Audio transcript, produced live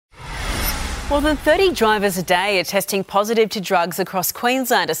More than 30 drivers a day are testing positive to drugs across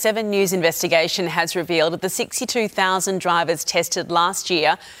Queensland. A 7 News investigation has revealed of the 62,000 drivers tested last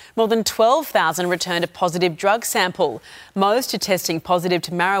year, more than 12,000 returned a positive drug sample. Most are testing positive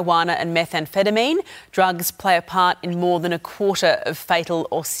to marijuana and methamphetamine. Drugs play a part in more than a quarter of fatal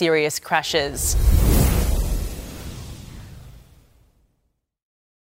or serious crashes.